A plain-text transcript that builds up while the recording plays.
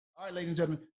All right, ladies and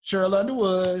gentlemen, Cheryl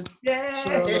Underwood. Yeah.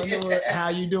 Cheryl Underwood, how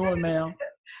you doing, ma'am?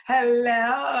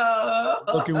 Hello.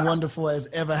 Looking wonderful as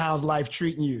ever. How's life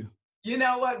treating you? You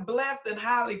know what? Blessed and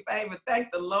highly favored.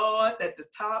 Thank the Lord that the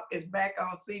talk is back on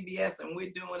CBS and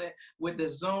we're doing it with the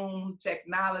Zoom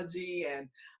technology. And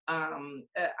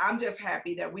I'm just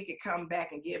happy that we could come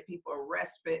back and give people a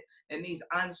respite in these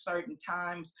uncertain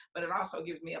times. But it also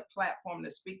gives me a platform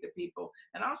to speak to people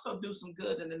and also do some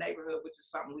good in the neighborhood, which is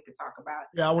something we could talk about.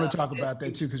 Yeah, I want to talk about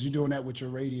that too, because you're doing that with your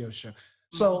radio show.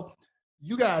 So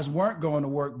you guys weren't going to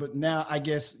work, but now I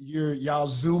guess y'all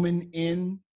zooming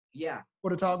in. Yeah.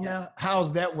 For the talk now?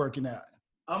 How's that working out?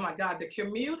 Oh my God, the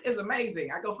commute is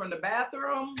amazing. I go from the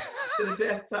bathroom to the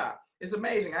desktop. It's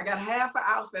amazing. I got half an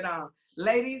outfit on.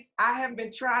 Ladies, I have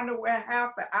been trying to wear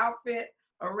half the outfit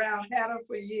around Hatter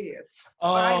for years.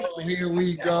 Oh, finally. Here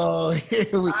we go.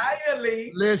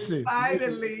 Finally. Listen. I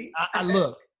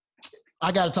look,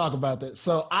 I got to talk about that.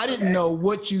 So I didn't know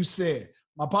what you said.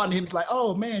 My partner, he was like,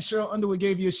 oh man, Cheryl Underwood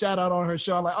gave you a shout out on her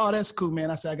show. I'm like, oh, that's cool,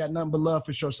 man. I said, I got nothing but love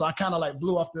for Cheryl. So I kind of like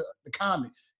blew off the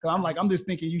comment. Cause I'm just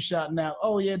thinking you shouting out,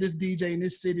 oh yeah, this DJ in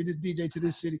this city, this DJ to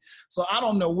this city. So I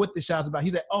don't know what the shout's about. He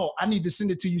said, oh, I need to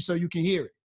send it to you so you can hear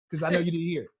it. Cause I know you didn't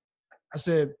hear it. I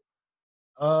said,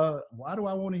 why do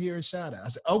I want to hear a shout out? I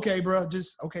said, okay, bro,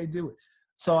 okay, do it.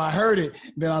 So I heard it.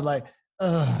 Then I was like,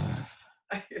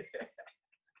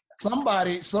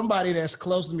 Somebody that's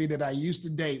close to me that I used to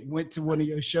date went to one of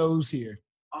your shows here.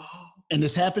 Oh. And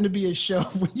this happened to be a show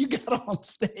when you got on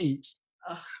stage.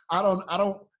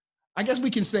 I guess we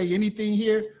can say anything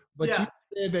here, but you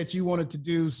said that you wanted to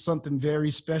do something very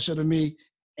special to me.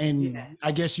 And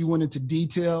I guess you went into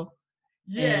detail.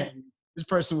 Yeah. And this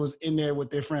person was in there with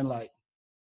their friend like.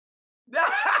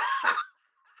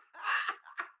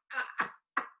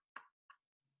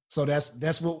 So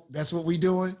that's what we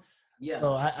doing. Yeah.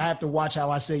 So I have to watch how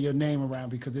I say your name around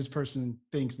because this person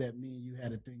thinks that me and you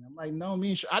had a thing. I'm like, no, me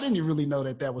and I didn't really know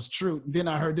that was true. Then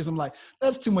I heard this. I'm like,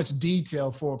 that's too much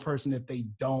detail for a person if they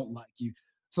don't like you.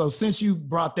 So since you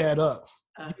brought that up,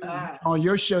 on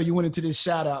your show, you went into this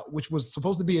shout out, which was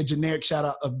supposed to be a generic shout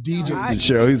out of DJs.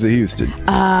 Cheryl, he's a Houston.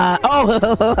 Hannah.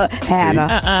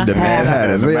 The Mad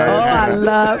Hatters.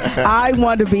 I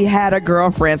want to be Hatter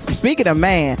girlfriend. Speaking of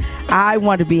man, I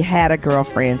want to be Hatter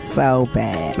girlfriend so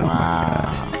bad.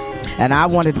 Wow. And I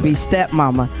wanted to be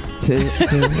stepmama to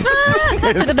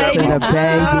the baby.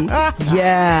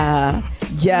 Yeah.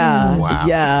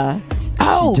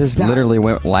 Oh, she just literally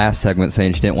went last segment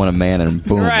saying she didn't want a man, and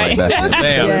boom, right back to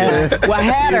the Well,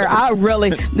 Hatter, I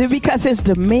really, because his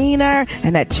demeanor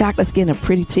and that chocolate skin and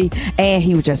pretty teeth, and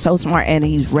he was just so smart, and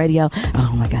he's radio.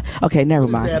 Oh my God. Okay, never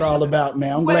mind. What's that all about,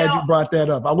 man? I'm glad you brought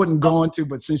that up. I wasn't going to,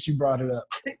 but since you brought it up,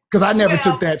 because I never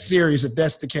took that serious. If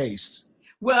that's the case.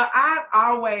 Well, I've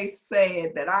always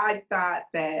said that I thought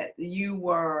that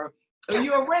you're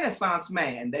a Renaissance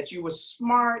man, that you were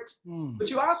smart, but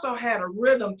you also had a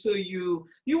rhythm to you.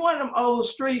 You one of them old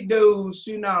street dudes,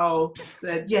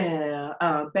 that,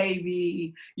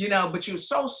 baby, but you're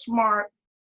so smart,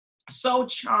 so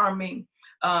charming,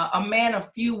 a man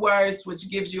of few words, which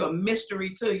gives you a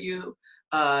mystery to you,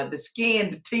 the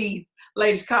skin, the teeth.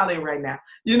 Ladies, call in right now.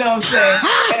 You know what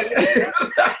I'm saying?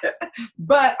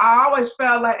 But I always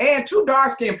felt like, and two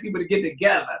dark-skinned people to get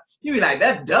together. You be like,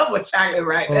 that's double chocolate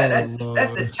right there.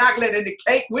 That's the chocolate and the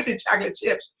cake with the chocolate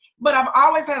chips. But I've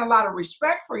always had a lot of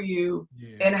respect for you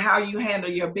and how you handle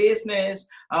your business,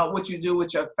 what you do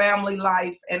with your family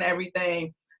life and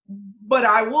everything. But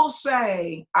I will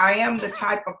say, I am the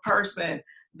type of person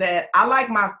that I like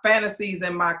my fantasies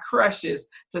and my crushes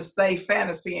to stay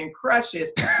fantasy and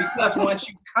crushes because once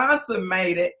you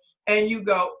consummate it and you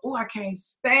go, oh, I can't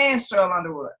stand Cheryl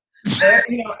Underwood.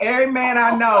 Every man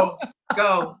I know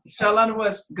go, Cheryl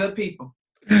Underwood's good people.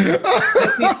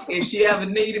 If she ever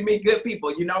needed me, good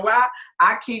people. You know why?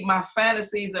 I keep my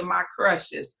fantasies and my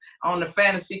crushes on the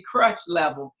fantasy crush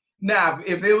level. Now,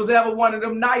 if it was ever one of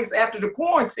them nights after the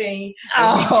quarantine,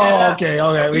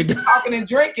 we talking and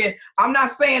drinking, I'm not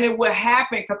saying it would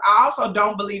happen because I also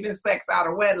don't believe in sex out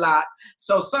of wedlock.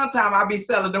 So sometimes I be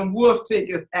selling them wolf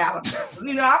tickets out.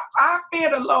 I fear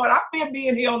the Lord. I fear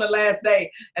being here on the last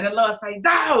day. And the Lord say,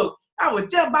 dog, I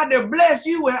was just about to bless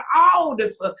you with all the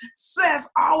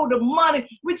success, all the money.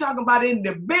 We talking about in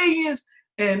the billions.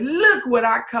 And look what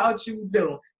I caught you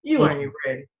doing. You ain't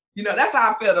ready. That's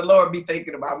how I feel the Lord be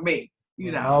thinking about me.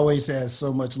 I always had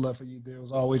so much love for you. There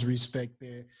was always respect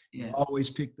there. Yeah. You always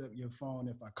picked up your phone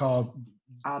if I called.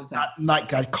 All the time.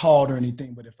 Not I called or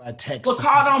anything, but if I texted. Well,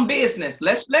 called on business.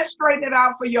 Let's straighten it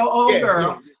out for your old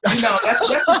girl. Yeah. That's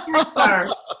a street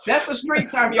term. That's the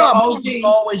street term. Your No,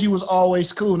 OG. you was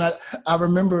always cool. And I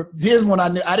remember, here's one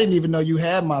I didn't even know you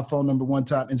had my phone number one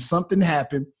time, and something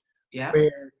happened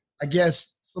where I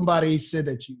guess somebody said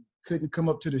that you couldn't come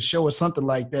up to the show or something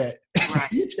like that.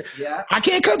 Right. Yeah. I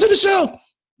can't come to the show.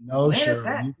 No, Where sure. is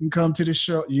that? You can come to the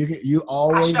show. You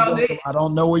always welcome. I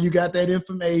don't know where you got that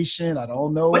information. I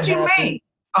don't know what you happened.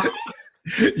 mean.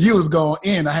 You was going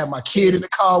in. I had my kid in the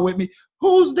car with me.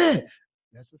 Who's that?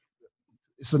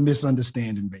 It's a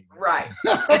misunderstanding, baby. Right.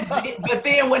 But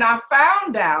then when I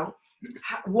found out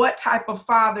what type of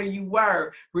father you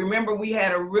were, remember we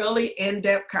had a really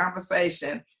in-depth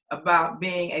conversation about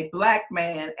being a Black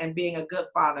man and being a good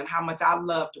father and how much I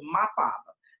loved my father.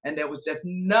 And there was just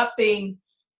nothing.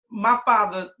 My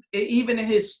father, even in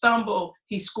his stumble,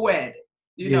 he squared it.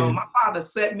 You know, my father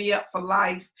set me up for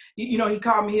life. You know, he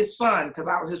called me his son because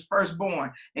I was his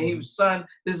firstborn, and he was son.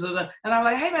 And I'm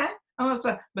like, hey man, I'm a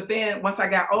son. But then once I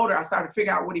got older, I started to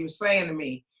figure out what he was saying to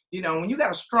me. You know, when you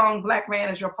got a strong Black man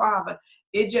as your father,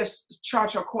 it just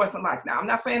charts your course in life. Now, I'm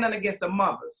not saying nothing against the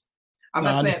mothers. I'm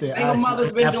not saying single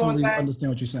mothers been doing things. I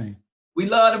understand what you're saying. We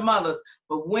love the mothers,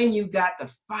 but when you got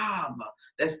the father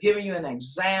that's giving you an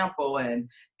example, and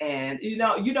you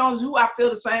know who I feel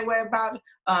the same way about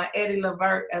Eddie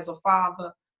Levert as a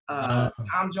father,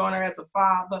 Tom Joyner as a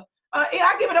father.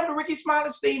 I give it up to Ricky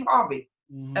Smiley, Steve Harvey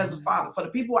as a father. For the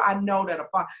people I know that are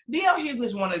father, D.L. Hughley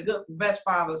is one of the best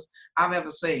fathers I've ever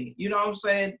seen. You know what I'm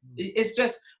saying? It's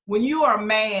just when you are a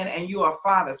man and you are a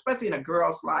father, especially in a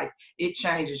girl's life, it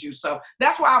changes you. So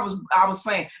that's why I was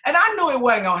saying, and I knew it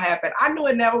wasn't gonna happen. I knew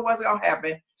it never was gonna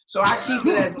happen. So I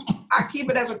keep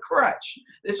it as a crutch.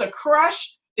 It's a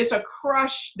crush. It's a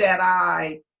crush that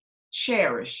I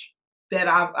cherish, that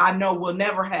I know will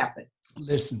never happen.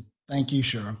 Listen, thank you,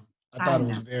 Cheryl. I thought it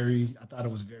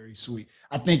was very sweet.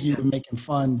 I think you were making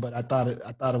fun, but I thought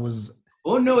it was.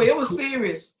 Oh no, it was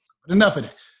serious. But enough of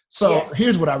that. So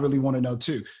here's what I really want to know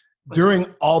too. During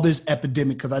all this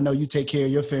epidemic, because I know you take care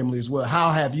of your family as well,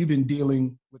 how have you been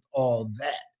dealing with all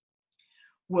that?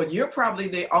 Well, you're probably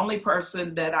the only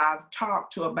person that I've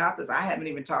talked to about this. I haven't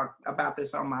even talked about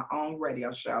this on my own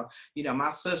radio show. You know, my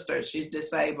sister, she's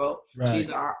disabled. Right.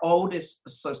 She's our oldest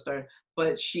sister,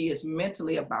 but she is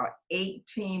mentally about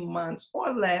 18 months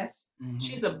or less. Mm-hmm.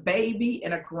 She's a baby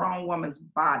in a grown woman's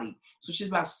body. So she's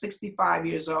about 65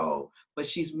 years old, but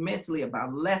she's mentally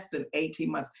about less than 18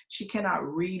 months. She cannot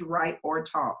read, write, or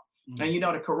talk. Mm-hmm. And you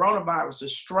know, the coronavirus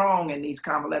is strong in these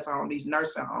convalescent homes, these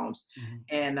nursing homes. Mm-hmm.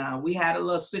 And we had a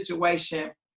little situation,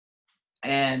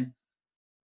 and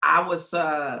I was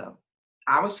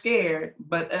scared,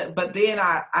 but then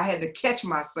I had to catch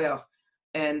myself,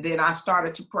 and then I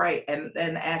started to pray and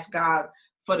ask God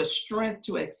for the strength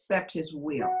to accept His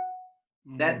will.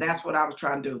 Mm-hmm. That's what I was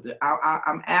trying to do.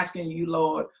 I'm asking you,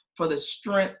 Lord, for the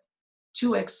strength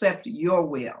to accept your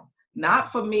will.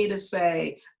 Not for me to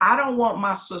say, I don't want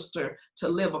my sister to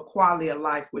live a quality of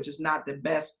life, which is not the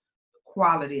best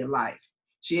quality of life.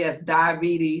 She has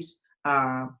diabetes,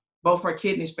 both her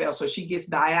kidneys fail, so she gets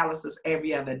dialysis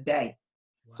every other day.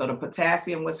 Wow. So the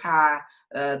potassium was high,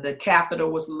 the catheter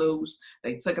was loose,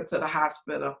 they took her to the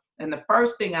hospital. And the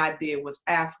first thing I did was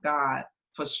ask God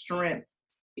for strength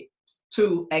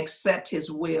to accept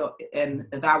His will and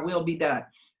thy will be done.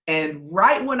 And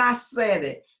right when I said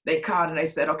it, they called and they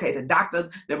said, okay, the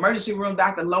emergency room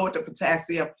doctor lowered the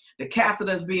potassium, the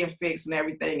catheter is being fixed and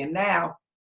everything. And now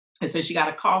it says she got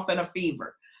a cough and a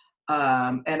fever.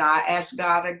 And I asked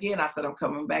God again, I said, I'm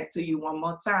coming back to you one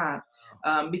more time.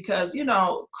 Because, you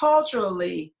know,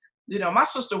 culturally, you know, my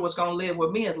sister was going to live with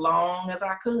me as long as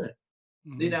I could.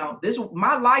 Mm-hmm. You know,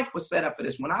 my life was set up for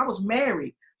this. When I was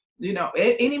married, you know,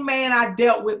 any man I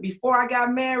dealt with before I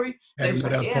got married, they was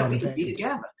like, yeah, we could be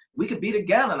together. We could be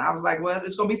together. And I was like, well,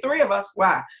 it's going to be three of us.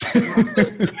 Why? Because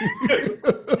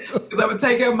I'm going to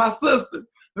take care of my sister,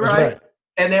 right?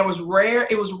 And it was rare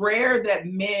that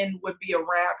men would be around,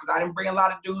 because I didn't bring a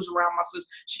lot of dudes around my sister.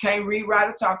 She can't read, write,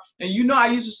 or talk. And you know, I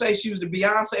used to say she was the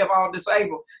Beyonce of all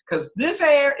disabled, because this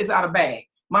hair is out of bag.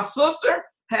 My sister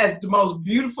has the most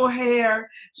beautiful hair.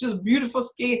 She has beautiful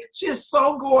skin. She is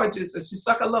so gorgeous. And she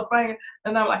suck her little finger.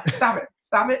 And I'm like, stop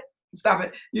it.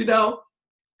 You know?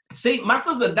 See, my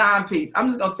sister's a dime piece. I'm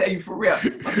just going to tell you for real.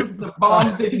 My sister's a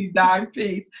bomb dime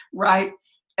piece, right?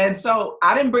 And so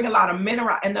I didn't bring a lot of men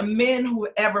around. And the men who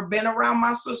have ever been around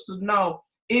my sisters know,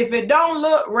 if it don't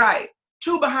look right,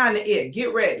 two behind the ear.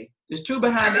 Get ready. There's two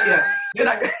behind the ear. then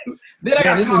I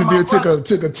got this interview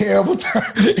took a terrible turn.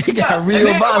 It got real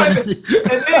violent. And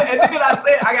then I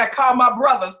said I got to call my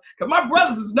brothers, because my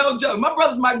brothers is no joke. My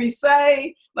brothers might be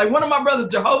saved. Like one of my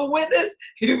brothers, Jehovah's Witness,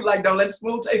 he was like, don't let the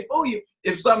smooth taste fool you.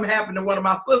 If something happened to one of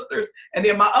my sisters, and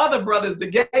then my other brother's the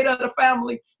gate of the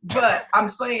family. But I'm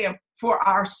saying for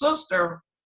our sister,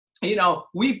 you know,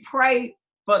 we pray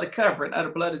for the covering of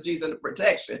the blood of Jesus and the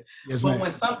protection. Yes, but when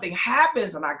something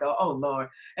happens and I go, oh Lord,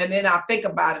 and then I think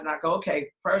about it and I go, okay,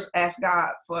 first ask God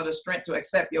for the strength to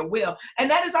accept your will.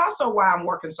 And that is also why I'm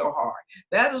working so hard.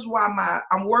 That is why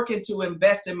I'm working to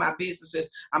invest in my businesses.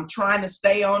 I'm trying to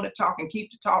stay on the talk and keep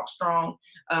the talk strong.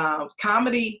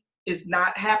 Comedy is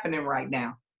not happening right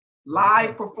now.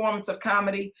 Live performance of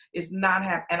comedy is not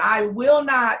happening. And I will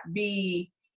not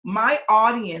be, my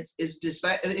audience is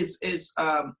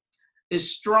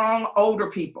strong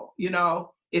older people, you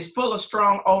know, it's full of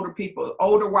strong older people,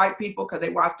 older white people, because they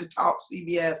watch the talk,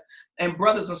 CBS, and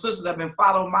brothers and sisters have been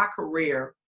following my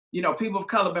career. You know, people of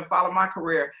color have been following my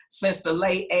career since the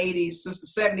late 80s, since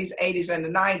the 70s, 80s, and the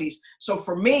 90s. So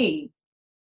for me,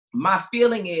 my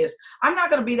feeling is I'm not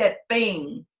going to be that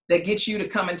thing that gets you to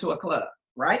come into a club,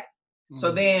 right? Mm-hmm.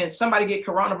 So then somebody get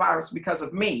coronavirus because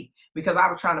of me, because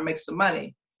I was trying to make some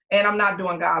money, and I'm not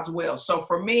doing God's will. So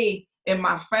for me, in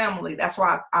my family, that's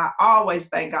why I always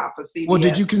thank God for CBS. Well,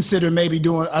 did you consider maybe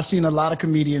doing, I've seen a lot of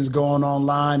comedians going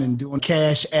online and doing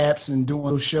cash apps and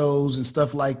doing shows and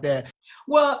stuff like that.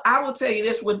 Well, I will tell you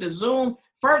this with the Zoom.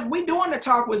 First, we're doing the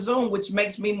talk with Zoom, which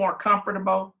makes me more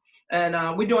comfortable. And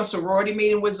we're doing sorority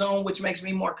meeting with Zoom, which makes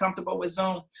me more comfortable with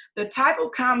Zoom. The type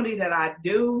of comedy that I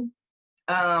do,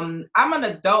 I'm an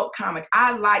adult comic.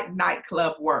 I like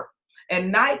nightclub work. And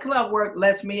nightclub work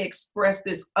lets me express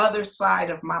this other side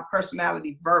of my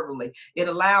personality verbally. It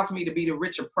allows me to be the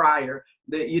Richard Pryor,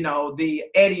 the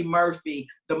Eddie Murphy,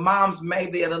 the Moms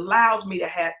Maybe. It allows me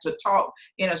to talk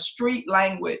in a street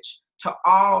language to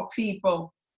all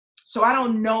people. So I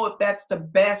don't know if that's the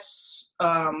best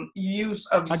use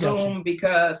of Zoom,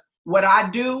 because what I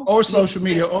do, or social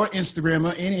media, or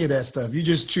Instagram, or any of that stuff. You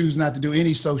just choose not to do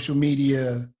any social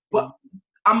media. Well,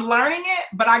 I'm learning it,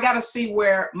 but I got to see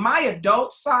where my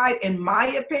adult side, in my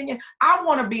opinion, I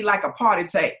want to be like a party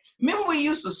tape. Remember we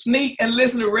used to sneak and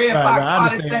listen to Red Fox I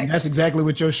understand. Tape? That's exactly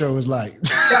what your show is like.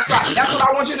 That's right. That's what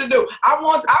I want you to do. I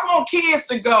want kids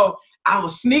to go, I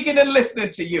was sneaking and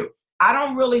listening to you. I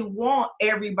don't really want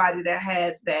everybody that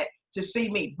has that to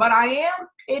see me, but I am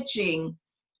pitching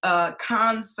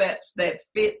concepts that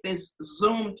fit this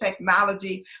Zoom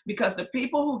technology, because the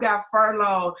people who got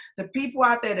furloughed, the people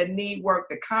out there that need work,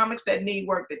 the comics that need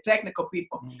work, the technical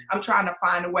people, I'm trying to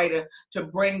find a way to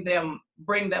bring them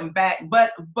back.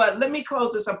 But let me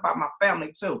close this up about my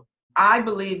family too. I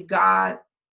believe God,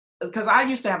 because I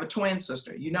used to have a twin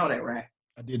sister. You know that, right?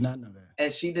 I did not know that.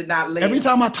 And she did not live. Every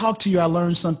time I talk to you, I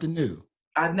learn something new.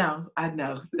 I know. And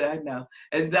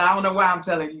I don't know why I'm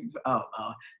telling you.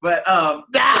 But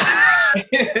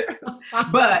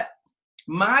but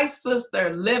my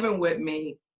sister living with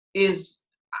me is,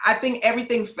 I think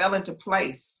everything fell into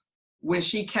place when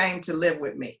she came to live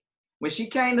with me. When she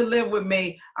came to live with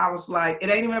me, I was like, it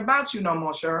ain't even about you no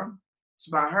more, Cheryl. It's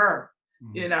about her.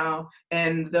 You know,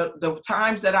 and the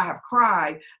times that I have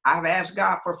cried, I've asked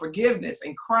God for forgiveness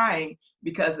and crying,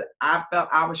 because I felt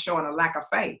I was showing a lack of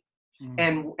faith.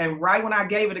 And right when I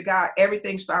gave it to God,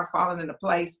 everything started falling into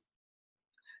place.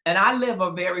 And I live a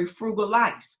very frugal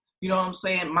life. You know what I'm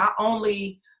saying?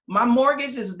 My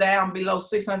mortgage is down below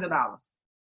 $600.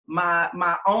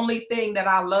 My only thing that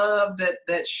I love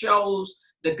that shows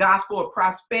the gospel of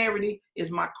prosperity is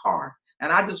my car.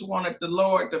 And I just wanted the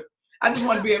Lord to, I just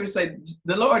want to be able to say,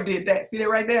 the Lord did that. See that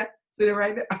right there? See that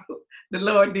right there? The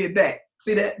Lord did that.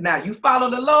 See that? Now you follow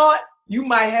the Lord, you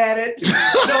might have it too.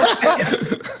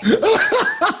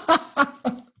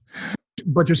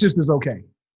 But your sister's okay.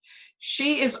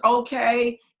 She is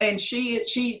okay. And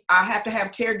I have to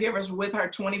have caregivers with her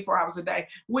 24 hours a day,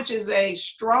 which is a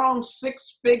strong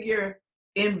 6-figure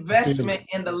investment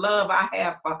in the love I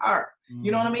have for her.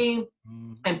 You know what I mean?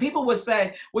 And people would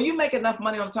say, well, you make enough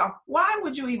money on the top. Why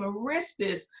would you even risk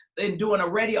this in doing a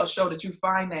radio show that you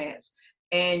finance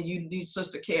and you need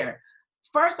sister care?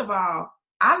 First of all,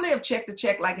 I live check to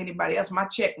check like anybody else. My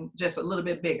check just a little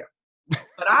bit bigger.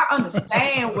 But I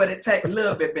understand what it takes, a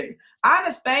little bit bigger. I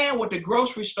understand what the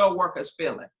grocery store workers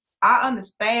feeling. I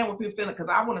understand what people feeling, because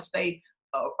I want to stay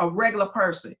a regular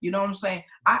person. You know what I'm saying?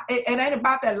 It ain't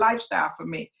about that lifestyle for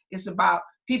me. It's about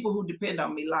people who depend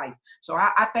on me life. So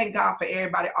I thank God for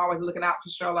everybody always looking out for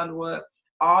Cheryl Underwood,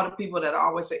 all the people that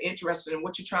always are interested in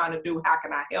what you're trying to do. How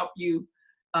can I help you?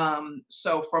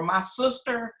 So for my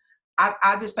sister,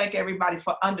 I just thank everybody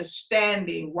for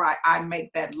understanding why I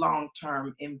make that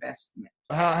long-term investment.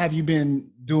 How have you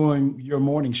been doing your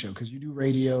morning show? Because you do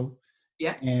radio.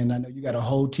 Yeah. And I know you got a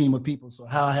whole team of people. So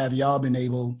how have y'all been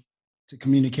able to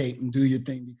communicate and do your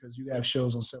thing, because you have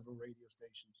shows on several radio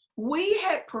stations? We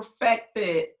had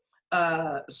perfected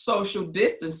social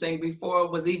distancing before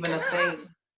it was even a thing.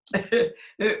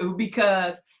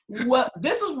 Because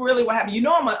this is really what happened. You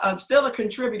know, I'm still a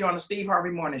contributor on the Steve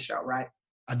Harvey Morning Show, right?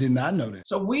 I did not know that.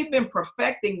 So we've been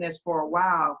perfecting this for a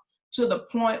while, to the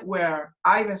point where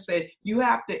I even said you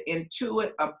have to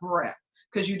intuit a breath,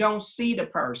 because you don't see the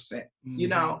person, you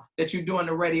know, that you're doing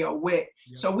the radio with.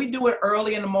 Yep. So we do it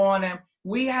early in the morning.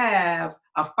 We have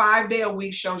a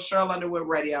 5-day-a-week show, Cheryl Underwood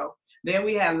Radio. Then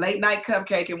we have Late Night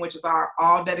Cupcaking, which is our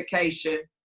all dedication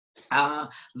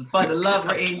for the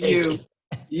lover in you.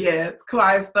 Yeah, it's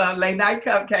quiet stuff, Late Night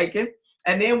Cupcaking.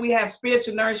 And then we have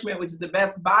Spiritual Nourishment, which is the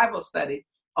best Bible study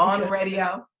on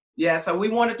radio. Yeah, so we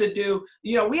wanted to do,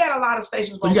 you know, we had a lot of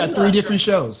stations. So you got 3 different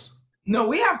shows. No,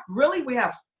 we have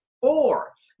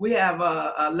 4. We have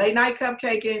Late Night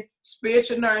Cupcaking,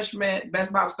 Spiritual Nourishment,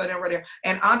 Best Bible Study on Radio,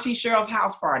 and Auntie Cheryl's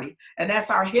House Party. And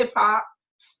that's our hip hop,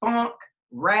 funk,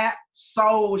 rap,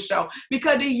 soul show.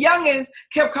 Because the youngins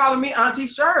kept calling me Auntie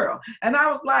Cheryl. And I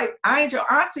was like, I ain't your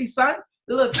auntie, son,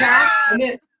 the little child.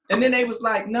 And then they was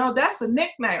like, no, that's a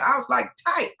nickname. I was like,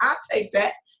 tight, I'll take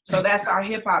that. So that's our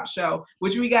hip hop show,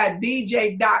 which we got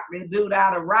DJ Doc, this dude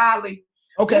out of Raleigh.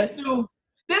 Okay. This dude,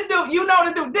 you know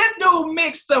the dude. This dude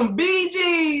mixed some Bee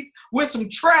Gees with some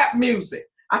trap music.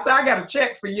 I said, I got a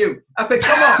check for you. I said,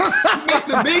 come on, you mix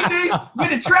some Bee Gees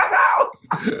with the trap house,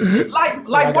 like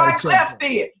Wyclef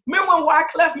did. Remember when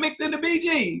Wyclef mixed in the Bee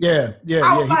Gees? Yeah.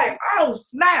 I was like, oh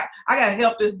snap! I gotta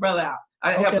help this brother out.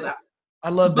 I help him out. I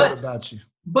love that about you.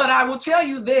 But I will tell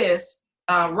you this.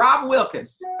 Rob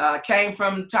Wilkins came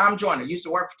from Tom Joyner, used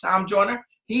to work for Tom Joyner.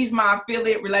 He's my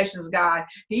affiliate relations guy.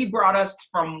 He brought us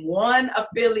from one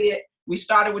affiliate. We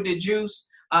started with the Juice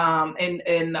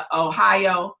in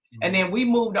Ohio, and then we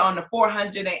moved on to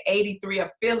 483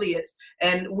 affiliates.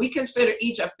 And we consider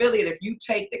each affiliate, if you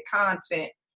take the content,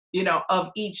 you know, of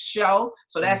each show.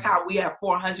 So that's how we have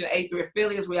 483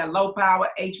 affiliates. We have low power,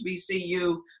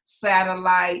 HBCU,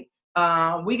 satellite.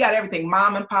 We got everything,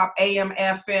 mom and pop, AM,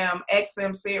 FM,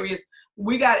 XM Sirius.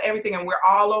 We got everything, and we're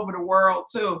all over the world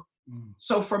too.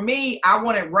 So for me, I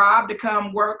wanted Rob to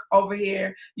come work over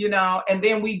here, you know, and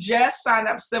then we just signed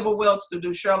up Sybil Wilkes to do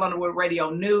Cheryl Underwood Radio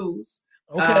News.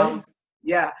 Okay.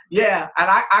 Yeah. And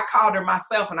I called her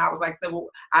myself, and I was like, well,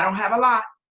 I don't have a lot,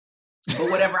 but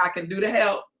whatever I can do to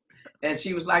help. And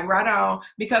she was like, right on.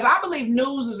 Because I believe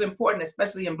news is important,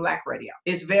 especially in Black radio.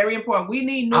 It's very important. We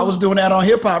need news. I was doing that on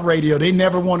hip hop radio. They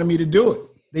never wanted me to do it.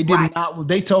 They did not.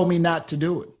 They told me not to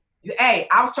do it. Hey,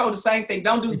 I was told the same thing.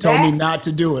 Don't do that. They told me not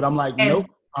to do it. I'm like, nope,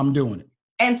 I'm doing it.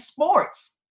 And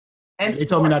sports. They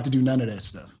told me not to do none of that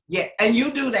stuff. Yeah, and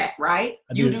you do that, right?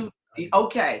 You do.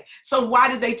 Okay. So why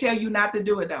did they tell you not to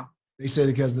do it though? They said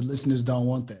because the listeners don't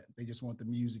want that. They just want the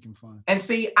music and fun. And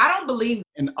see, I don't believe.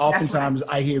 And oftentimes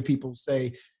I hear people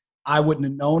say, I wouldn't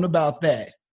have known about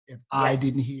that if I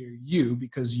didn't hear you,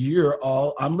 because you're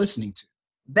all I'm listening to.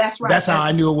 That's right. That's how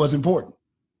I knew it was important.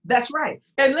 That's right.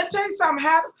 And let's tell you something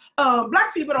happened.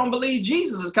 Black people don't believe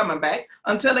Jesus is coming back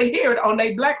until they hear it on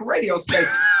their Black radio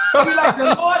station. Be like,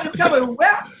 the Lord is coming.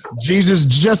 Well, Jesus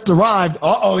just arrived.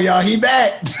 Uh-oh, y'all, he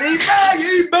back. He back.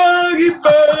 Let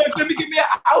me give me an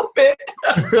outfit,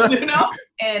 you know?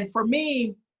 And for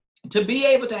me, to be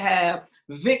able to have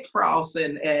Vic Frost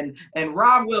and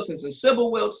Rob Wilkins and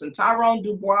Sybil Wilkes and Tyrone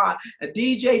Dubois, and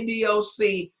DJ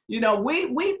DOC, you know,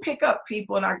 we pick up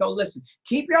people and I go, listen,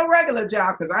 keep your regular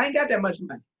job, because I ain't got that much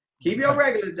money. Keep your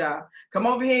regular job. Come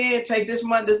over here and take this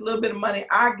little bit of money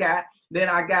I got. Then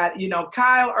I got, you know,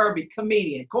 Kyle Irby,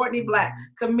 comedian, Courtney Black,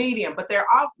 comedian, but they're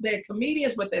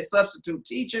comedians, but they're substitute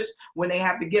teachers when they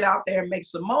have to get out there and make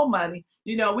some more money.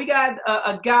 You know, we got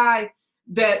a guy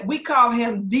that we call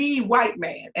him the white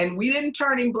man, and we didn't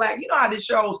turn him black. You know how this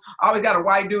show's always got a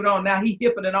white dude on. Now he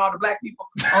hipper than all the black people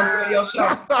on the radio show.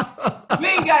 We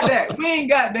ain't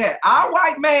got that. Our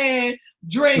white man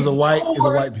drinks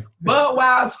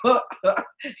Budweiser.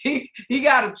 He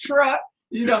got a truck.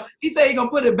 You know, he said he gonna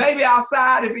put a baby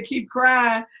outside if it keep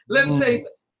crying. Let me tell you,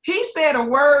 he said a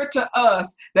word to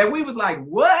us that we was like,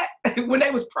 what? When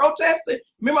they was protesting,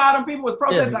 remember all them people was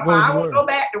protesting, I won't go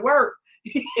back to work.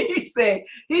 He said,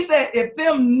 if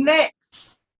them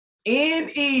necks,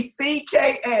 NECKS,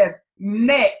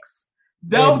 necks,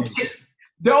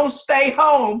 don't stay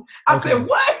home. I said,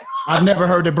 what? I've never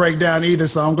heard the breakdown either,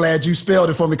 so I'm glad you spelled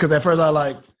it for me, because at first I was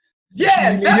like,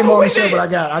 yeah, that's what we did.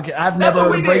 But I've never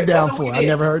heard the breakdown for it. I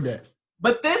never heard that.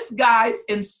 But this guy's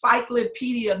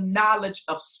encyclopedia knowledge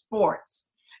of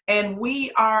sports. And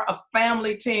we are a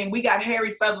family team. We got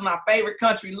Harry Sutherland, our favorite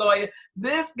country lawyer.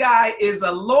 This guy is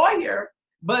a lawyer,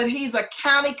 but he's a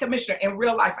county commissioner in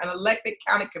real life, an elected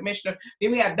county commissioner.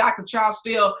 Then we have Dr. Charles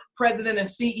Steele, president and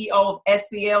CEO of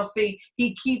SCLC.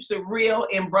 He keeps it real,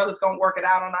 and Brothers Gonna Work It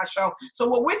Out on our show. So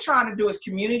what we're trying to do is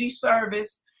community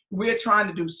service. We're trying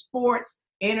to do sports,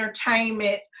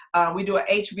 entertainment. We do an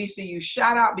HBCU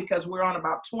shout out because we're on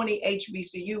about 20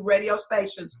 HBCU radio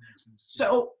stations.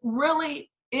 So really,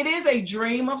 it is a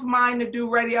dream of mine to do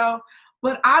radio.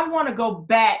 But I want to go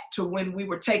back to when we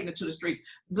were taking it to the streets.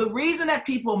 The reason that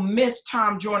people miss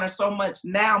Tom Joyner so much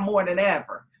now more than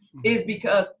ever is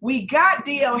because we got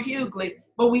D.L. Hughley,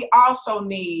 but we also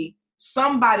need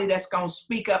somebody that's going to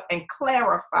speak up and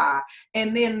clarify.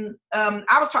 And then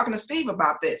I was talking to Steve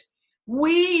about this.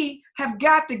 We have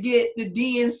got to get the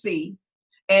DNC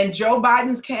and Joe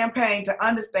Biden's campaign to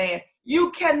understand you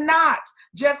cannot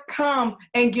just come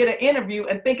and get an interview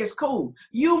and think it's cool.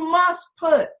 You must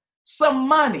put some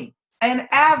money and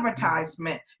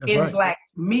advertisement in Black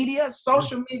media,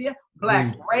 social media,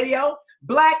 Black radio,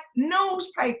 Black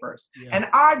newspapers. And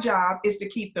our job is to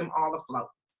keep them all afloat.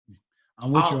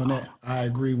 I'm with you on that. I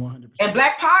agree 100%. And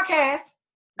Black podcasts.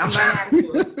 I'm not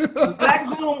Black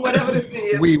Zoom, whatever this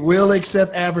is. We will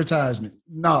accept advertisement.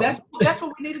 No. That's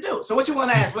what we need to do. So what you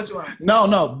want to ask? What you want?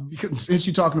 No, because since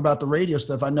you're talking about the radio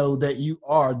stuff, I know that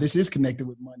this is connected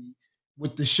with money.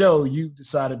 With the show, you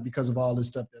decided because of all this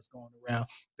stuff that's going around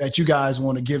that you guys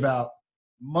want to give out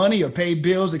money or pay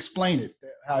bills. Explain it.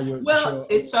 How your show.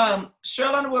 It's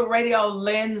Cheryl Underwood Radio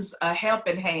lends a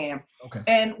helping hand. Okay.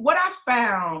 And what I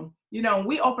found,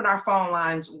 we open our phone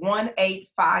lines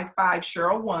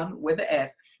 1-855-Cheryl1 with an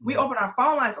S. We open our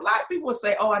phone lines. A lot of people will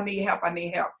say, "Oh, I need help. I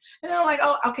need help." And I'm like,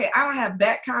 "Oh, okay. I don't have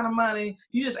that kind of money.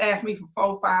 You just asked me for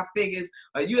 4-5 figures,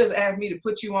 or you just asked me to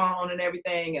put you on and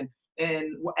everything."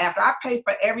 And after I pay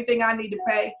for everything I need to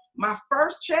pay, my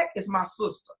first check is my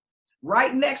sister.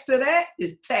 Right next to that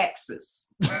is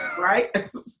taxes, right?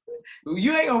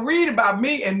 You ain't gonna read about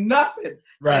me and nothing.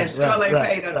 Right, still ain't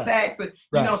paid her taxes.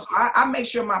 So I make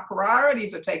sure my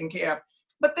priorities are taken care of.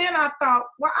 But then I thought,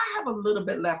 well, I have a little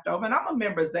bit left over, and I'm a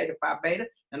member of Zeta Phi Beta,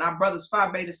 and our brothers Phi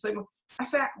Beta Sigma. I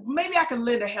said, maybe I can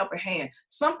lend a helping hand,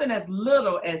 something as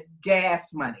little as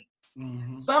gas money.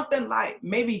 Mm-hmm. Something like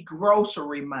maybe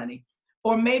grocery money,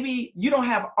 or maybe you don't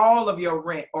have all of your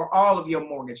rent or all of your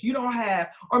mortgage. You don't have,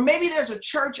 or maybe there's a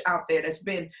church out there that's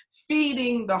been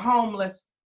feeding the homeless,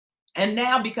 and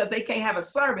now because they can't have a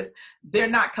service, they're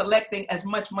not collecting as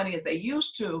much money as they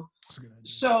used to.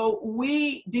 So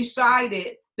we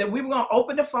decided that we were going to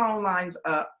open the phone lines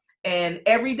up and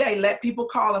every day let people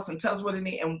call us and tell us what they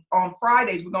need. And on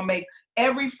Fridays, we're going to make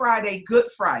every Friday Good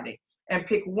Friday, and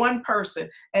pick one person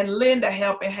and lend a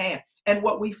helping hand. And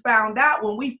what we found out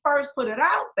when we first put it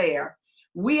out there,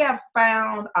 we have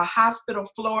found a hospital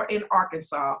floor in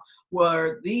Arkansas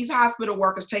where these hospital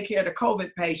workers take care of the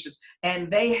COVID patients,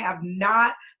 and they have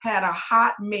not had a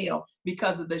hot meal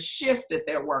because of the shift that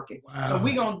they're working. Wow. So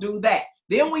we're going to do that.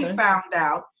 Then we found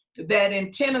out that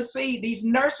in Tennessee, these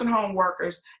nursing home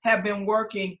workers have been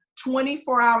working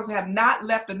 24 hours, have not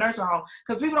left the nursing home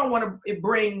because people don't want to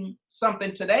bring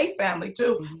something to their family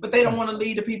too, but they don't want to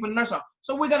leave the people in the nursing home.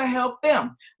 So we're going to help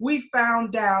them. We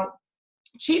found out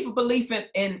Chief of Belief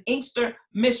in Inkster,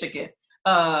 Michigan,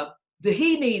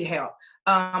 he need help.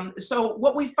 So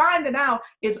what we finding out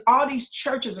is all these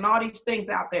churches and all these things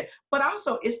out there, but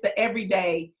also it's the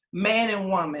everyday man and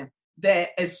woman that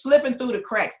is slipping through the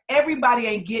cracks. Everybody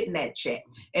ain't getting that check,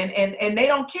 and they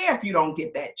don't care if you don't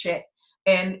get that check.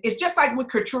 And it's just like with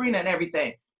Katrina and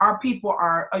everything. Our people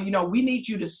are, we need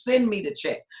you to send me the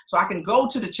check so I can go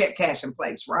to the check cashing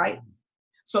place, right?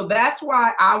 So that's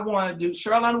why I want to do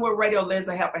Cheryl Underwood Radio lends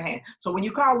a helping hand. So when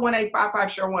you call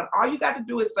 1-855-Cheryl1, all you got to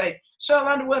do is say, Cheryl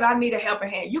Underwood, I need a helping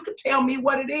hand. You can tell me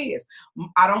what it is.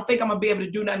 I don't think I'm going to be able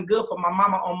to do nothing good for my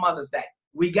mama on Mother's Day.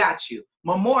 We got you.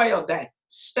 Memorial Day,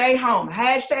 stay home.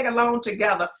 #alone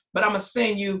together, but I'm going to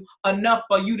send you enough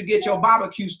for you to get your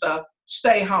barbecue stuff.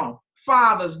 Stay home.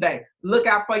 Father's Day, look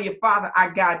out for your father.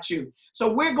 I got you.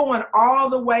 So we're going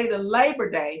all the way to Labor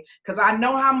Day because I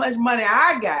know how much money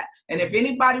I got. And if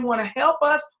anybody want to help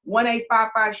us,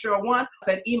 1-855-Cheryl1,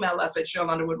 email us at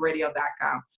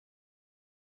CherylUnderwoodRadio.com.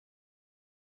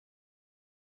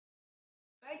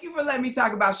 Thank you for letting me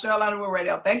talk about Cheryl Underwood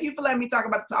Radio. Thank you for letting me talk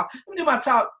about the talk. Let me do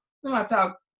my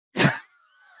talk.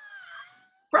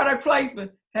 Product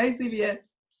placement. Hey, CBS.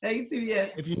 Hey,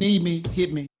 CBS. If you need me,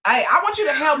 hit me. I want you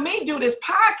to help me do this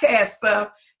podcast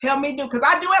stuff. help me do, because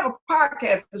I do have a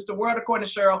podcast. It's The World According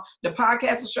to Cheryl. The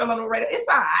podcast is Cheryl on the radio. It's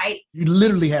all right. You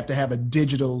literally have to have a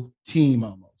digital team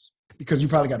almost, because you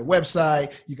probably got a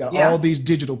website, you got all these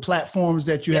digital platforms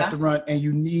that you have to run, and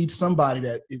you need somebody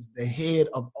that is the head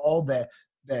of all that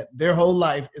their whole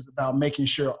life is about making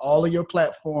sure all of your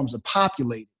platforms are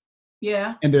populated.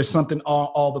 Yeah. And there's something on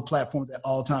all the platforms at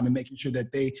all time, and making sure that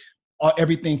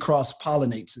everything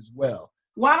cross-pollinates as well.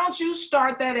 Why don't you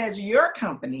start that as your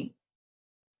company?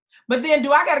 But then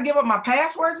do I got to give up my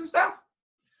passwords and stuff?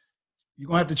 You're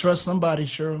going to have to trust somebody,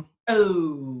 Cheryl.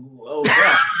 Oh,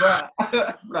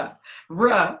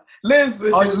 bruh.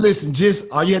 Listen.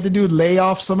 Just all you have to do is lay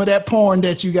off some of that porn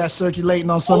that you got circulating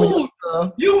on some of your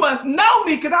stuff. You must know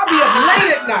me, because I'll be up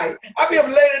late at night. I'll be up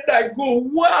late at night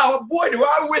going, wow, boy, do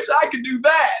I wish I could do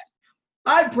that.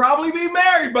 I'd probably be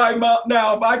married by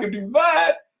now if I could do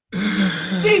that.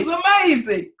 She's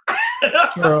amazing.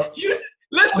 Cheryl,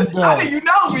 listen, I mean, you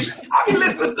know me. I'll be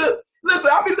listening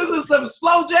to some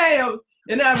slow jam,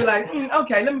 and then I'll be like,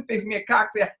 okay, let me fix me a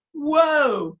cocktail.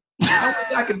 Whoa, I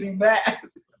wish I could do that.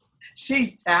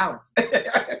 She's talented.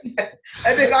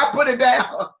 And then I put it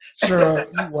down. Sure.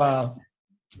 Wow.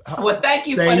 Well, thank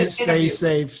you for this interview.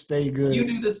 Stay safe. Stay good. You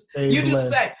do this. You do the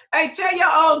same. Hey, tell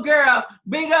your old girl,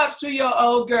 big ups to your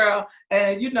old girl,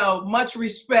 and much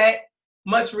respect.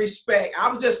 Much respect.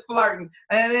 I was just flirting,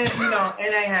 and then,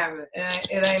 it ain't happening.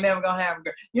 It ain't never gonna happen,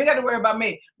 girl. You ain't got to worry about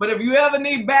me. But if you ever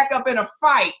need backup in a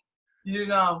fight,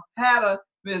 Hatter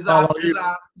is out.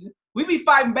 We be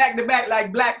fighting back to back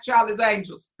like Black Charlie's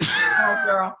Angels. Oh,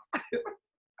 girl.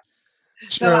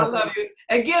 Sure. I love you.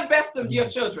 And give best to your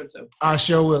children, too. I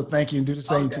sure will. Thank you. And do the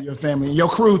same to your family. And your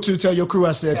crew, too. Tell your crew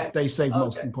I said stay safe,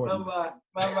 most important. Bye-bye.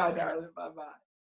 Bye-bye, darling. Bye-bye.